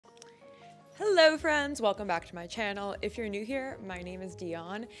Hello friends, welcome back to my channel. If you're new here, my name is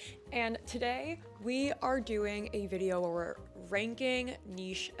Dion, and today we are doing a video where we're ranking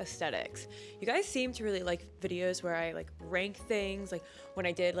niche aesthetics. You guys seem to really like videos where I rank things, like when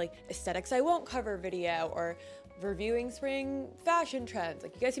I did aesthetics I won't cover video or reviewing spring fashion trends.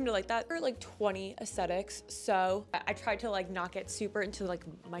 You guys seem to like that. There are 20 aesthetics, so I tried to not get super into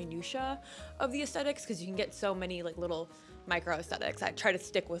minutia of the aesthetics because you can get so many little micro aesthetics. I try to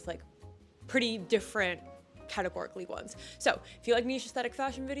stick with pretty different categorically ones. So if you like niche aesthetic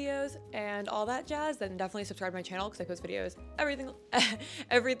fashion videos and all that jazz, then definitely subscribe to my channel because I post videos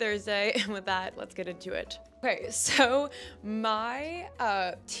every Thursday. And with that, let's get into it. Okay, so my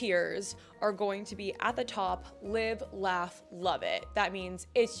tiers are going to be at the top: live, laugh, love it. That means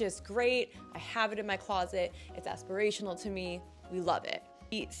it's just great. I have it in my closet. It's aspirational to me. We love it.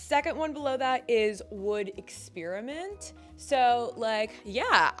 The second one below that is would experiment. So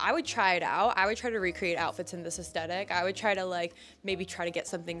yeah, I would try it out. I would try to recreate outfits in this aesthetic. I would try to maybe try to get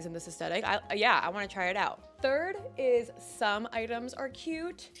some things in this aesthetic. I want to try it out. Third is some items are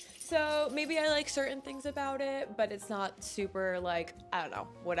cute. So maybe I like certain things about it, but it's not super I don't know,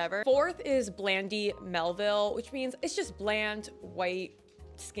 whatever. Fourth is blandy Melville, which means it's just bland, white,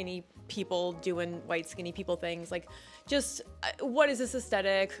 skinny people doing white skinny people things. Just what is this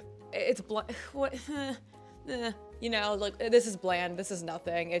aesthetic? It's what you know, this is bland, this is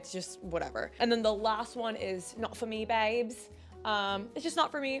nothing, it's just whatever. And then the last one is not for me, babes. It's just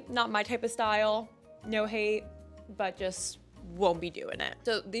not for me, not my type of style. No hate, but just won't be doing it.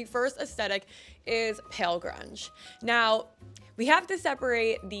 So the first aesthetic is pale grunge. Now we have to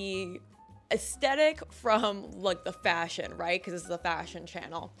separate the aesthetic from the fashion, right? Because this is a fashion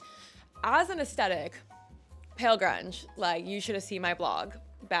channel. As an aesthetic, pale grunge, you should have seen my blog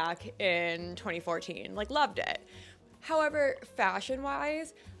back in 2014, loved it. However, fashion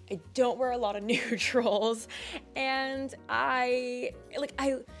wise, I don't wear a lot of neutrals, and I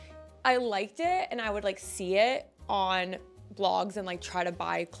liked it, and I would see it on blogs and try to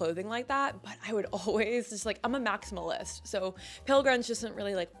buy clothing like that, but I would always just I'm a maximalist, so pale grunge doesn't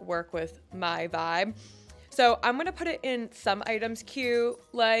really work with my vibe. So I'm gonna put it in some items cute,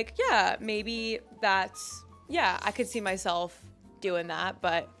 yeah, maybe that's, yeah, I could see myself doing that,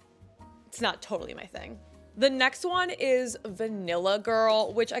 but it's not totally my thing. The next one is Vanilla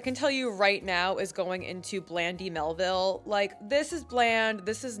Girl, which I can tell you right now is going into Blandy Melville. This is bland,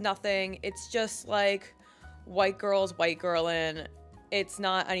 this is nothing. It's just white girls, white girlin'. It's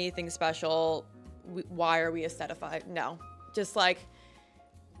not anything special. Why are we aesthetified? No, just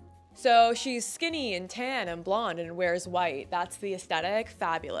so she's skinny and tan and blonde and wears white. That's the aesthetic.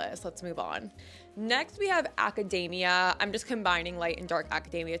 Fabulous. Let's move on. Next, we have academia. I'm just combining light and dark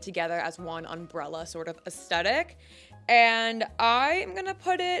academia together as one umbrella sort of aesthetic. And I'm gonna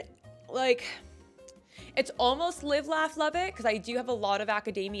put it it's almost live, laugh, love it, because I do have a lot of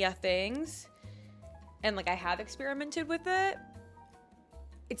academia things. And I have experimented with it.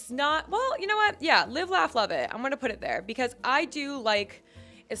 It's not, well, you know what? Yeah, live, laugh, love it. I'm gonna put it there because I do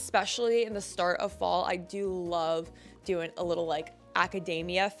especially in the start of fall, I do love doing a little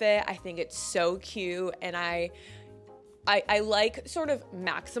academia fit. I think it's so cute, and I like sort of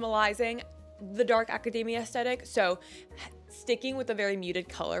maximalizing the dark academia aesthetic. So sticking with a very muted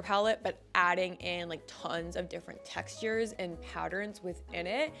color palette, but adding in tons of different textures and patterns within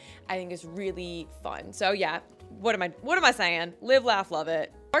it, I think is really fun. So yeah, what am I saying? Live, laugh, love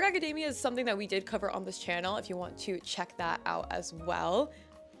it. Dark academia is something that we did cover on this channel if you want to check that out as well.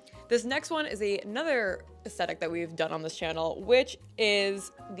 This next one is another aesthetic that we've done on this channel, which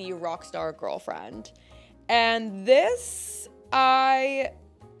is the rockstar girlfriend. And this I'm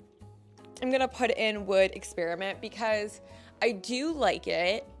gonna put in would experiment because I do like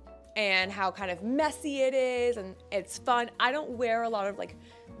it and how kind of messy it is and it's fun. I don't wear a lot of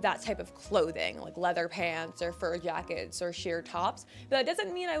that type of clothing, leather pants or fur jackets or sheer tops, but that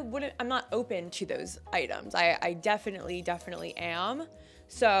doesn't mean I'm not open to those items. I definitely am.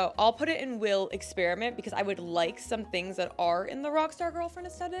 So I'll put it in will experiment because I would like some things that are in the rockstar girlfriend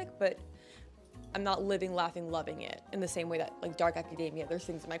aesthetic, but I'm not living, laughing, loving it in the same way that dark academia, there's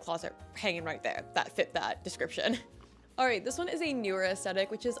things in my closet hanging right there that fit that description. All right, this one is a newer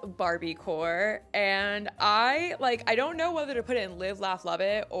aesthetic, which is Barbiecore, and I don't know whether to put it in live, laugh, love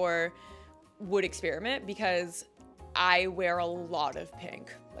it or would experiment because I wear a lot of pink.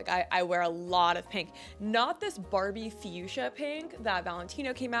 I wear a lot of pink. Not this Barbie fuchsia pink that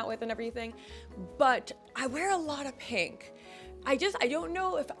Valentino came out with and everything, but I wear a lot of pink. I don't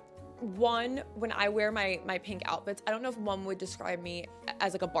know if when I wear my pink outfits, I don't know if one would describe me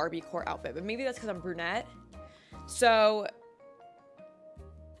as a Barbiecore outfit, but maybe that's because I'm brunette. So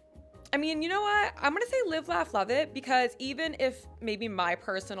I mean, you know what? I'm gonna say live, laugh, love it, because even if maybe my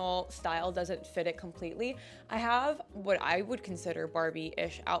personal style doesn't fit it completely, I have what I would consider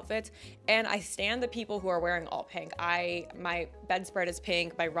Barbie-ish outfits, and I stand the people who are wearing all pink. My bedspread is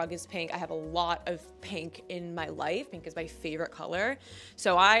pink, my rug is pink. I have a lot of pink in my life. Pink is my favorite color.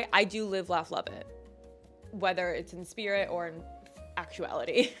 So I do live, laugh, love it, whether it's in spirit or in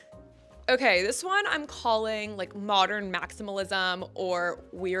actuality. Okay, this one I'm calling like modern maximalism or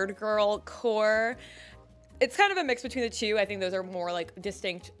weird girl core. It's kind of a mix between the two. I think those are more like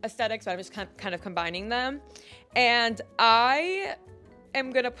distinct aesthetics, but I'm just kind of combining them. And I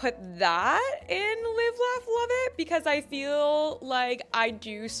am gonna put that in live, laugh, love it, because I feel like I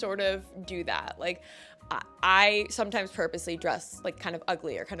do sort of do that. Like I sometimes purposely dress like kind of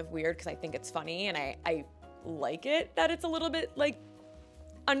ugly or kind of weird because I think it's funny, and I like it that it's a little bit like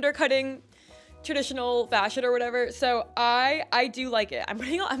undercutting traditional fashion or whatever. So I do like it.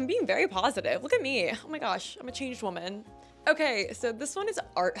 I'm being very positive. Look at me. Oh my gosh, I'm a changed woman. Okay, so this one is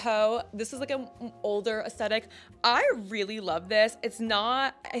Art Ho. This is like an older aesthetic. I really love this. It's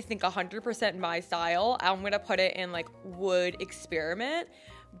not, I think, 100% my style. I'm gonna put it in like wood experiment,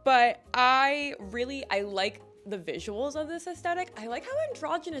 but I like the visuals of this aesthetic. I like how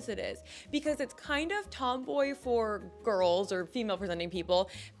androgynous it is, because it's kind of tomboy for girls or female presenting people,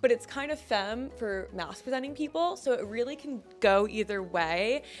 but it's kind of femme for mask presenting people. So it really can go either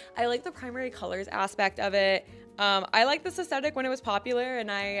way. I like the primary colors aspect of it. I like this aesthetic when it was popular, and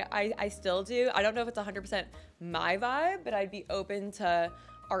I still do. I don't know if it's 100% my vibe, but I'd be open to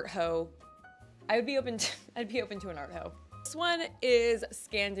Art Ho. I'd be open to an Art Ho. This one is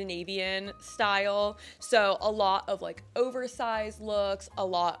Scandinavian style, so a lot of like oversized looks, a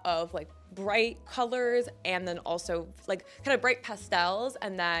lot of like bright colors, and then also like kind of bright pastels,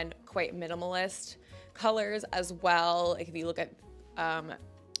 and then quite minimalist colors as well. Like if you look at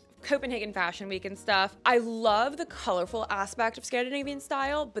Copenhagen Fashion Week and stuff. I love the colorful aspect of Scandinavian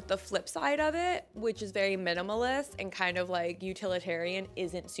style, but the flip side of it, which is very minimalist and kind of like utilitarian,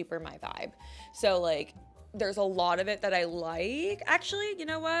 isn't super my vibe. So like there's a lot of it that I like. Actually, you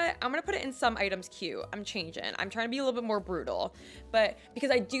know what? I'm gonna put it in some items cute. I'm changing. I'm trying to be a little bit more brutal, but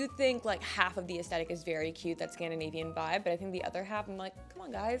because I do think like half of the aesthetic is very cute, that Scandinavian vibe, but I think the other half, I'm like, come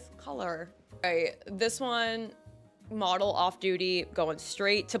on guys, color. All right, this one, model off duty, going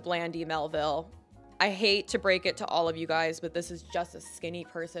straight to Blandy Melville. I hate to break it to all of you guys, but this is just a skinny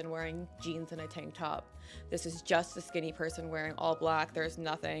person wearing jeans and a tank top. This is just a skinny person wearing all black. There's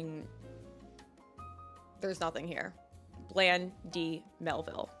nothing here. Blandy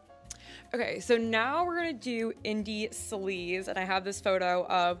Melville. Okay, so now we're gonna do indie sleaze, and I have this photo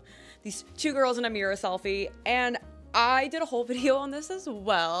of these two girls in a mirror selfie, and I did a whole video on this as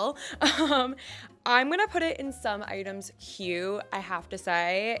well. I'm gonna put it in some items cute. I have to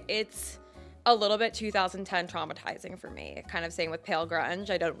say, it's a little bit 2010 traumatizing for me. Kind of same with pale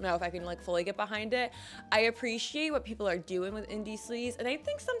grunge. I don't know if I can like fully get behind it. I appreciate what people are doing with indie sleaze, and I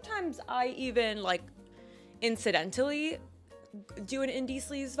think sometimes I even like incidentally do an indie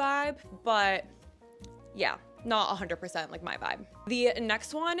sleaze vibe, but yeah, not 100% like my vibe. The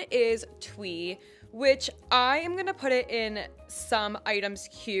next one is twee, which I am gonna put it in some items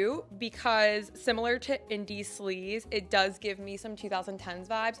cute, because similar to indie sleaze, it does give me some 2010s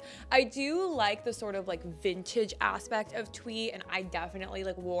vibes. I do like the sort of like vintage aspect of twee, and I definitely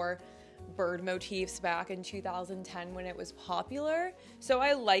like wore bird motifs back in 2010 when it was popular. So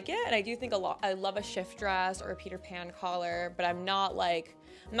I like it, and I do think a lot, I love a shift dress or a Peter Pan collar, but I'm not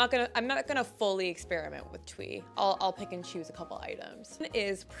gonna fully experiment with twee. I'll pick and choose a couple items. One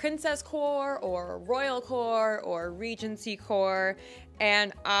is princess core or royal core or regency core,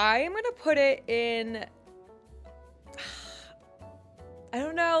 and I am gonna put it in, I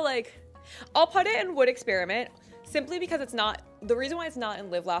don't know, like I'll put it in wood experiment, simply because it's not, the reason why it's not in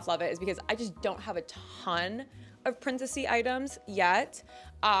live, laugh, love it is because I just don't have a ton of princessy items yet.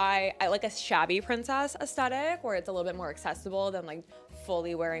 I like a shabby princess aesthetic where it's a little bit more accessible than like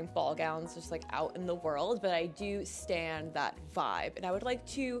fully wearing ball gowns just like out in the world, but I do stand that vibe, and I would like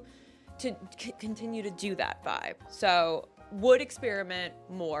to continue to do that vibe. So would experiment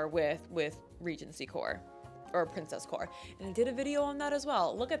more with regency core or princess core, and I did a video on that as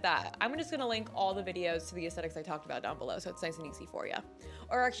well. Look at that. I'm just gonna link all the videos to the aesthetics I talked about down below, so it's nice and easy for you.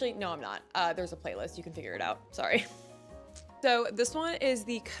 Or actually, no, I'm not. There's a playlist, you can figure it out. Sorry. So this one is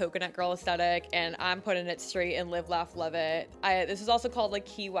the coconut girl aesthetic, and I'm putting it straight in live, laugh, love it. This is also called like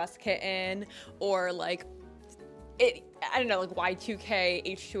Key West kitten, or like I don't know, like Y2K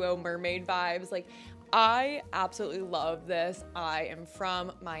H2O mermaid vibes. Like I absolutely love this. I am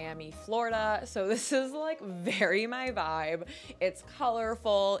from Miami, Florida, so this is like very my vibe. It's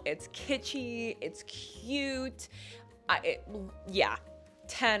colorful, it's kitschy, it's cute. Yeah,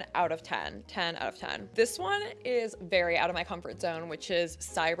 10 out of 10, 10 out of 10. This one is very out of my comfort zone, which is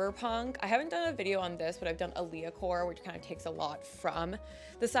cyberpunk. I haven't done a video on this, but I've done a Cottagecore, which kind of takes a lot from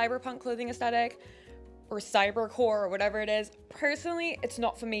the cyberpunk clothing aesthetic, or cybercore, or whatever it is. Personally, it's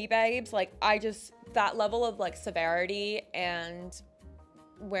not for me, babes. Like, that level of like severity and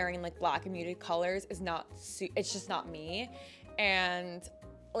wearing like black and muted colors is not, it's just not me. And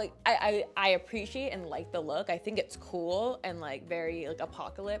like, I appreciate and like the look. I think it's cool and like very like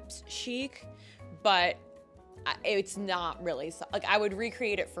apocalypse chic, but it's not really, like, I would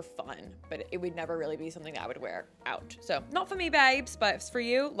recreate it for fun, but it would never really be something that I would wear out. So not for me, babes, but if it's for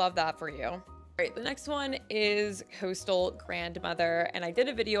you, love that for you. All right, the next one is Coastal Grandmother, and I did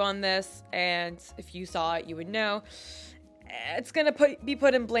a video on this, and if you saw it, you would know. It's gonna be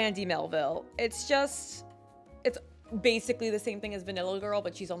put in Blandy Melville. It's basically the same thing as Vanilla Girl,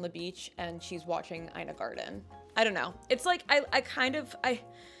 but she's on the beach and she's watching Ina Garden. I don't know. It's like, I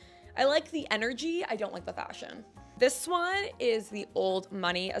like the energy, I don't like the fashion. This one is the old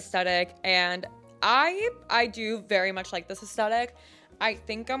money aesthetic, and I do very much like this aesthetic. I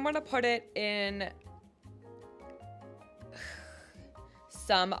think I'm gonna put it in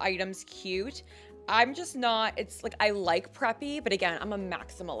some items cute. I'm just not, it's like, I like preppy, but again, I'm a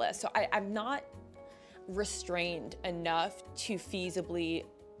maximalist. So I'm not restrained enough to feasibly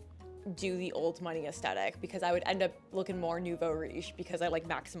do the old money aesthetic, because I would end up looking more nouveau riche because I like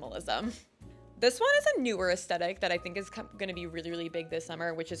maximalism. This one is a newer aesthetic that I think is gonna be really, really big this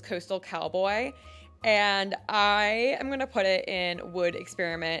summer, which is Coastal Cowboy. And I am gonna put it in Wood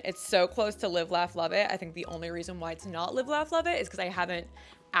Experiment. It's so close to Live, Laugh, Love It. I think the only reason why it's not Live, Laugh, Love It is because I haven't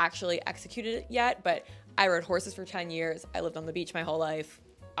actually executed it yet, but I rode horses for 10 years. I lived on the beach my whole life.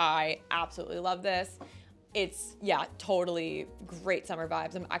 I absolutely love this. It's, yeah, totally great summer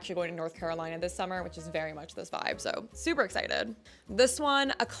vibes. I'm actually going to North Carolina this summer, which is very much this vibe, so super excited. This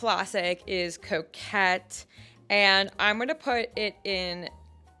one, a classic, is Coquette, and I'm gonna put it in,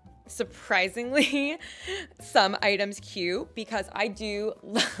 surprisingly, some items cute, because I do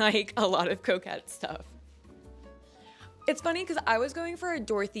like a lot of Coquette stuff. It's funny because I was going for a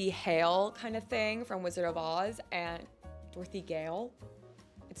Dorothy Hale kind of thing from Wizard of Oz, and Dorothy Gale.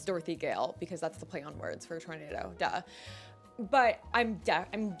 It's Dorothy Gale because that's the play on words for tornado, duh. But I'm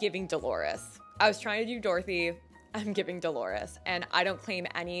giving Dolores. I was trying to do Dorothy, I'm giving Dolores, and I don't claim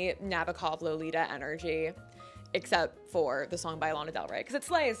any Nabokov Lolita energy except for the song by Lana Del Rey because it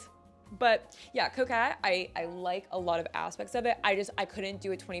slays. But yeah, Coquette, I like a lot of aspects of it. I couldn't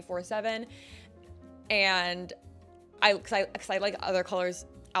do it 24/7, and cause I like other colors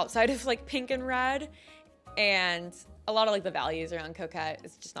outside of like pink and red, and a lot of like the values around Coquette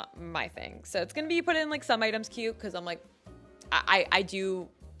is just not my thing. So it's gonna be put in like some items cute because I'm like, I do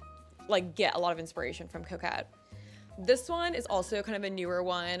like get a lot of inspiration from Coquette. This one is also kind of a newer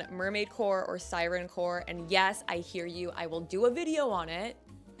one, Mermaid Core or Siren Core. And yes, I hear you. I will do a video on it.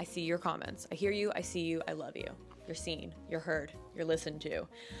 I see your comments. I hear you. I see you. I love you. You're seen. You're heard. You're listened to.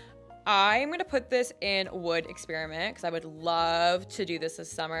 I'm gonna put this in Wood Experiment because I would love to do this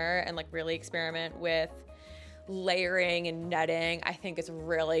summer and like really experiment with layering and netting. I think it's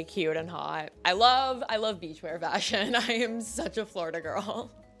really cute and hot. I love beachwear fashion. I am such a Florida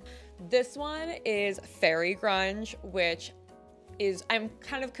girl. This one is Fairy Grunge, which is, I'm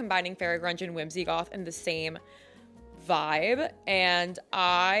kind of combining Fairy Grunge and Whimsy Goth in the same vibe, and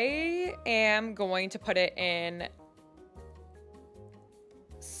I am going to put it in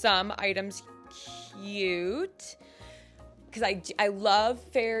some items cute because I love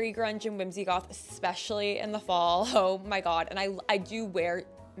Fairy Grunge and Whimsy Goth, especially in the fall. Oh my god. And I do wear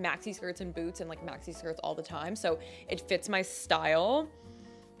maxi skirts and boots and like maxi skirts all the time, so it fits my style.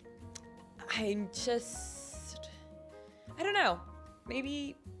 I don't know,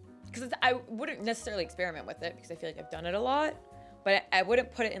 maybe because I wouldn't necessarily experiment with it because I feel like I've done it a lot, but I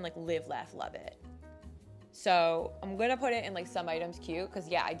wouldn't put it in like Live, Laugh, Love It. So I'm gonna put it in like some items cute because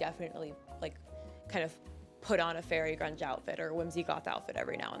yeah, I definitely like kind of put on a Fairy Grunge outfit or a Whimsy Goth outfit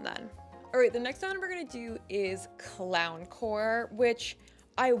every now and then. All right, the next one we're gonna do is Clowncore, which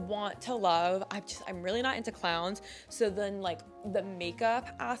I want to love. I'm really not into clowns. So then like the makeup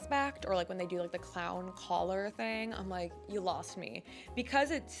aspect, or like when they do like the clown collar thing, I'm like, you lost me.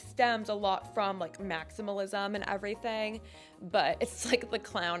 Because it stems a lot from like maximalism and everything, but it's like the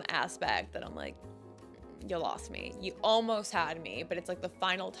clown aspect that I'm like, you lost me. You almost had me, but it's like the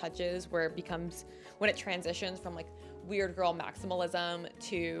final touches where it becomes, when it transitions from like weird girl maximalism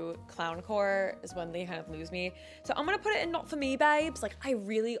to clowncore is when they kind of lose me. So I'm gonna put it in not for me babes. Like I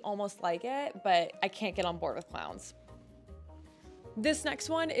really almost like it, but I can't get on board with clowns. This next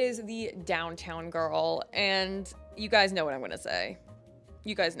one is the downtown girl, and you guys know what I'm gonna say.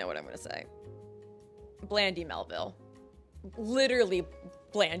 You guys know what I'm gonna say. Blandy Melville. Literally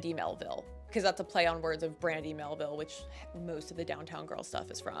Blandy Melville, because that's a play on words of Brandy Melville, which most of the downtown girl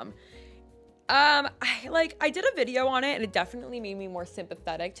stuff is from. I did a video on it, and it definitely made me more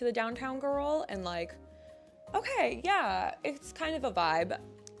sympathetic to the downtown girl, and like, okay, yeah, it's kind of a vibe.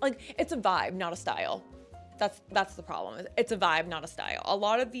 Like, it's a vibe, not a style. That's the problem. It's a vibe, not a style. A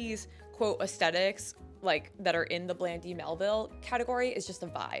lot of these quote aesthetics, like that are in the Blandy Melville category, is just a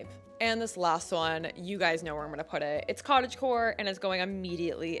vibe. And this last one, you guys know where I'm gonna put it. It's cottagecore, and it's going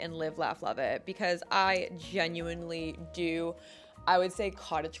immediately in Live, Laugh, Love It, because I genuinely do. I would say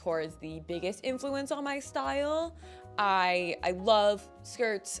cottagecore is the biggest influence on my style. I love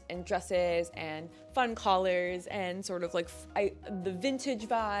skirts and dresses and fun collars and sort of like the vintage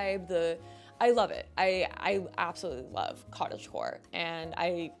vibe. I love it. I absolutely love cottagecore, and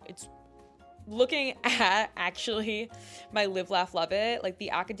it's looking at actually my Live, Laugh, Love It, like the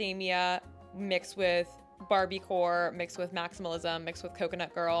academia mixed with Barbiecore, mixed with maximalism, mixed with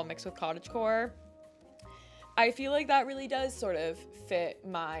coconut girl, mixed with cottagecore. I feel like that really does sort of fit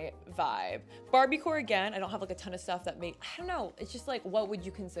my vibe. Barbiecore, again, I don't have like a ton of stuff that I don't know, it's just like, what would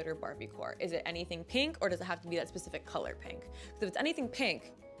you consider Barbiecore? Is it anything pink, or does it have to be that specific color pink? Because if it's anything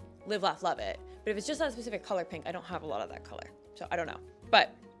pink, Live, Laugh, Love It. But if it's just that specific color pink, I don't have a lot of that color. So I don't know.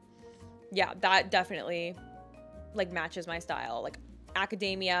 But yeah, that definitely like matches my style. Like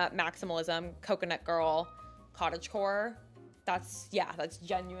academia, maximalism, coconut girl, cottagecore. That's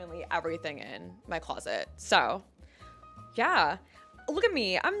genuinely everything in my closet. So yeah, look at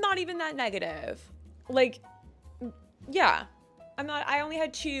me. I'm not even that negative. Like, yeah, I only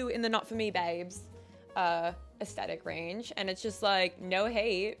had 2 in the not for me babes aesthetic range, and it's just like no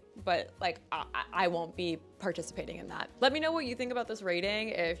hate, but like I won't be participating in that. Let me know what you think about this rating,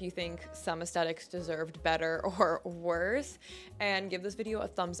 if you think some aesthetics deserved better or worse, and give this video a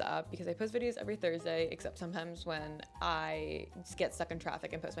thumbs up, because I post videos every Thursday, except sometimes when I just get stuck in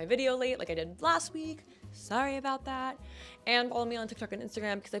traffic and post my video late like I did last week. Sorry about that. And follow me on TikTok and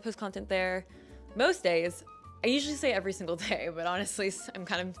Instagram, because I post content there most days. I usually say every single day, but honestly I'm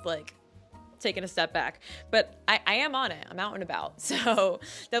kind of like taking a step back, but I am on it. I'm out and about, so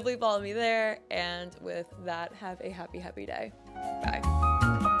definitely follow me there. And with that, have a happy day. Bye.